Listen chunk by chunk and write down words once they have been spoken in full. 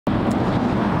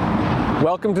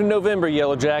Welcome to November,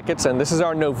 Yellow Jackets, and this is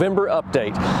our November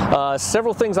update.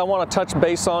 Several things I want to touch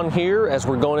base on here as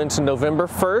we're going into November.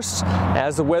 First,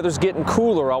 as the weather's getting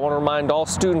cooler, I want to remind all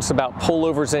students about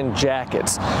pullovers and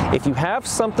jackets. If you have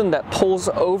something that pulls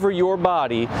over your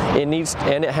body, and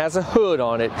it has a hood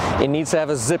on it, it needs to have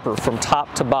a zipper from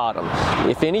top to bottom.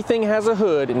 If anything has a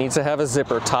hood, it needs to have a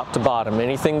zipper top to bottom.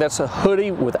 Anything that's a hoodie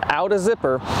without a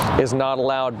zipper is not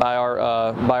allowed by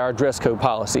our dress code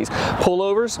policies.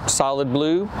 Pullovers, solid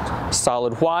blue,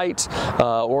 solid white,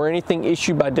 or anything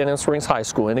issued by Denham Springs High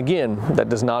School. And again, that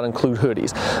does not include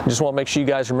hoodies. I just want to make sure you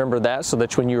guys remember that so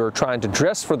that when you are trying to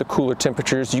dress for the cooler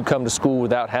temperatures, you come to school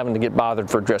without having to get bothered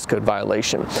for a dress code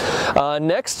violation.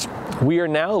 Next, we are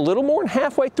now a little more than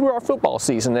halfway through our football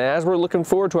season, and as we're looking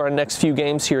forward to our next few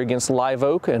games here against Live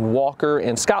Oak and Walker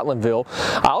and Scotlandville,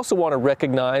 I also want to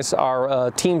recognize our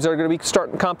teams that are going to be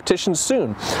starting competitions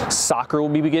soon. Soccer will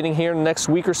be beginning here in the next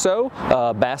week or so.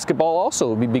 Basketball also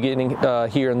will be beginning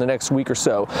here in the next week or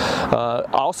so. I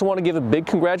also want to give a big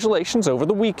congratulations. Over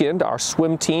the weekend, our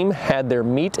swim team had their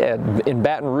meet in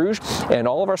Baton Rouge, and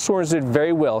all of our swimmers did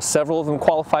very well. Several of them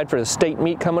qualified for the state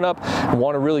meet coming up. I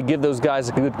want to really give those guys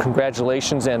a good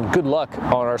congratulations and good luck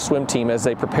on our swim team as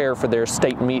they prepare for their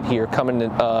state meet here coming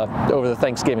over the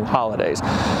Thanksgiving holidays.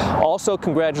 Also,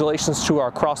 congratulations to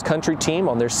our cross-country team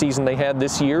on their season they had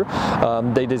this year.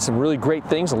 They did some really great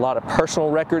things, a lot of personal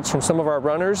records from some of our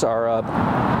runners.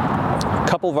 A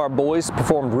couple of our boys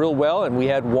performed real well, and we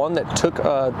had one that took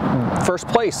first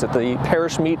place at the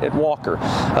parish meet at Walker.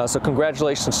 So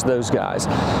congratulations to those guys.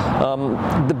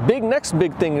 The next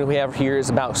big thing that we have here is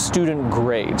about student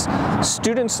grades.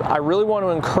 Students, I really want to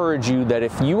encourage you that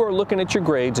if you are looking at your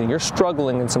grades and you're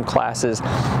struggling in some classes,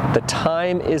 the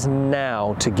time is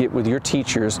now to get with your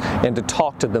teachers and to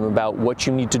talk to them about what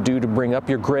you need to do to bring up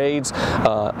your grades,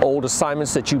 old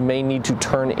assignments that you may need to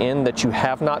turn in that you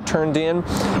have not turned in,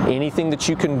 anything that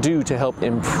you can do to help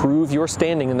improve your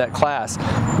standing in that class.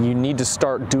 You need to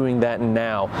start doing that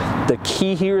now. The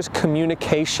key here is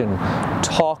communication.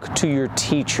 Talk to your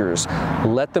teachers.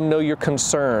 Let them know you're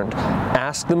concerned.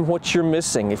 Ask them what you're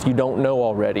missing if you don't know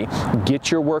already.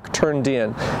 Get your work turned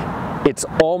in. It's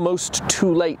almost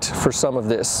too late for some of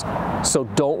this, so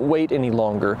don't wait any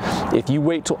longer. If you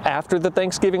wait till after the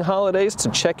Thanksgiving holidays to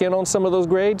check in on some of those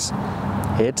grades,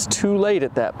 it's too late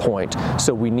at that point,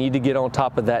 so we need to get on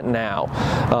top of that now.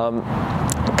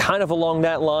 Kind of along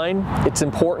that line, it's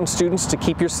important, students, to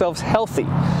keep yourselves healthy.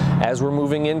 As we're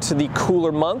moving into the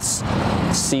cooler months,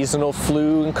 seasonal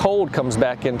flu and cold comes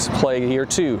back into play here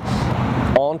too,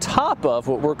 on top of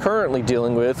what we're currently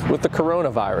dealing with the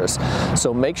coronavirus.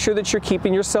 So make sure that you're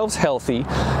keeping yourselves healthy.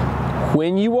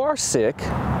 When you are sick,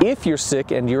 if you're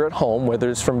sick and you're at home, whether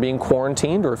it's from being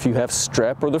quarantined or if you have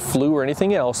strep or the flu or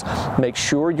anything else, make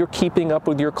sure you're keeping up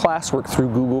with your classwork through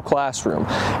Google Classroom.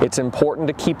 It's important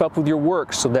to keep up with your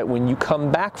work so that when you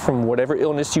come back from whatever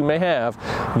illness you may have,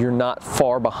 you're not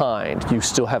far behind. You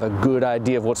still have a good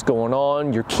idea of what's going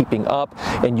on, you're keeping up,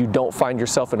 and you don't find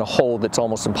yourself in a hole that's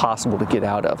almost impossible to get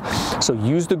out of. So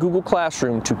use the Google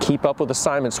Classroom to keep up with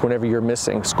assignments whenever you're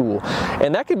missing school.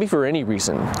 And that could be for any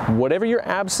reason. Whatever your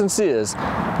absence is,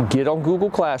 get on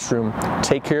Google Classroom,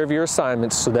 take care of your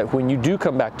assignments so that when you do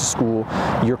come back to school,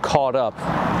 you're caught up,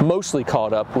 mostly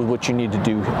caught up with what you need to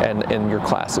do in your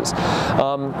classes.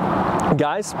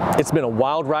 Guys, it's been a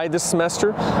wild ride this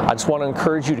semester. I just want to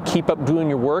encourage you to keep up doing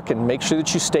your work and make sure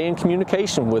that you stay in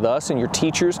communication with us and your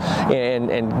teachers and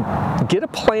get a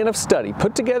plan of study.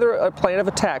 Put together a plan of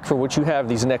attack for what you have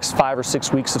these next 5 or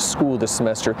 6 weeks of school this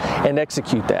semester and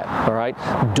execute that, all right?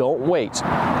 Don't wait.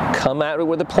 Come at it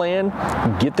with a plan,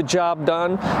 get the job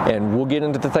done, and we'll get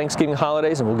into the Thanksgiving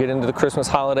holidays and we'll get into the Christmas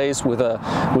holidays with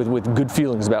good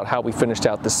feelings about how we finished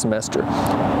out this semester.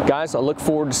 Guys, I look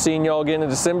forward to seeing y'all again in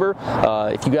December.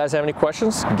 If you guys have any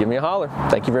questions, give me a holler.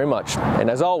 Thank you very much. And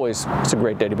as always, it's a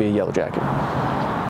great day to be a Yellow Jacket.